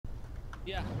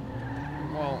Yeah.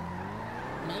 Well,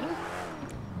 maybe?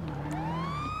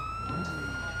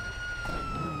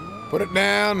 Put it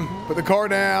down. Put the car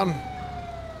down.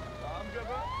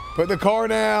 Put the car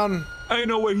down. Ain't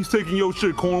no way he's taking your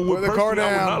shit, Cornwood. Put the car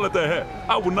down. I would not let that happen.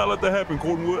 I would not let that happen,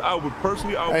 Cornwood. I would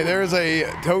personally. Hey, there's a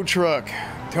tow truck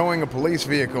towing a police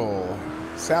vehicle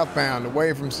southbound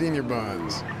away from Senior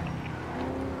Buns.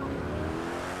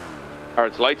 Are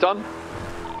its lights on?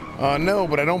 No,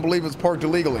 but I don't believe it's parked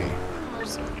illegally.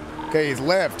 Okay, he's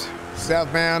left,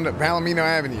 southbound Palomino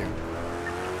Avenue.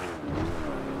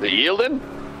 The yielding?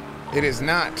 It is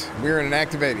not. We're in an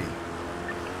active 80.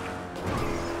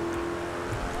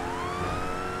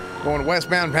 Going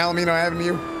westbound Palomino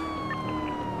Avenue.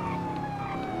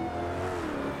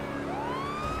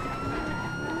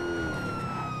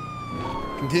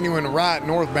 Continuing right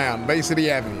northbound Bay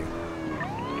City Avenue.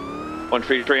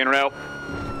 133 en route.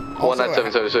 Also,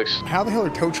 19776. how the hell are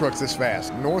tow trucks this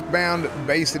fast? Northbound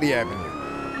Bay City Avenue.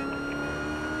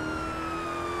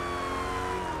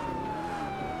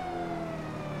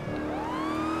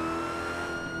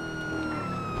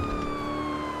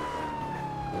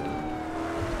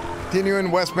 Continuing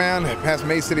westbound past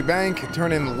May City Bank,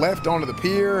 turning left onto the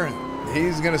pier.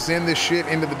 He's gonna send this shit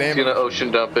into the damn. He's gonna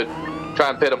ocean dump it.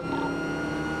 Try and pit him.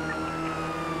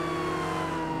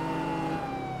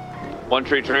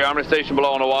 133 armor station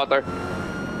below on the water.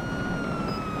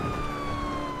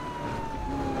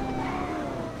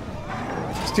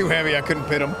 It's too heavy. I couldn't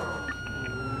pit him.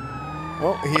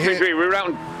 Oh, he hit. 133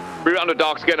 rerouting the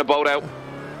docks, getting a boat out.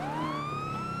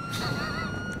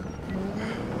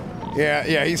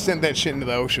 Yeah, he sent that shit into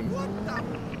the ocean.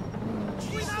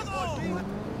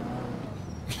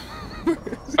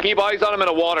 Keep eyes on him in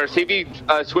the water. See if he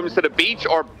swims to the beach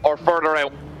or further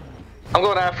out. I'm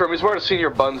going after him. He's wearing a Senior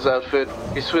Buns outfit.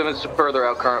 He's swimming further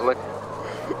out currently.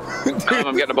 Dude,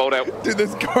 I'm getting a boat out. Dude,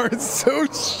 this car is so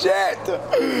shit.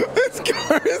 This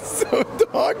car is so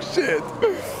dog shit.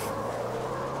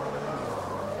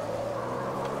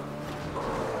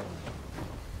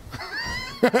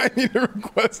 I need to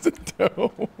request a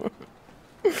tow.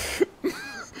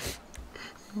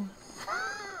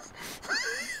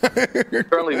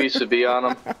 Currently needs to be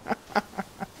on him.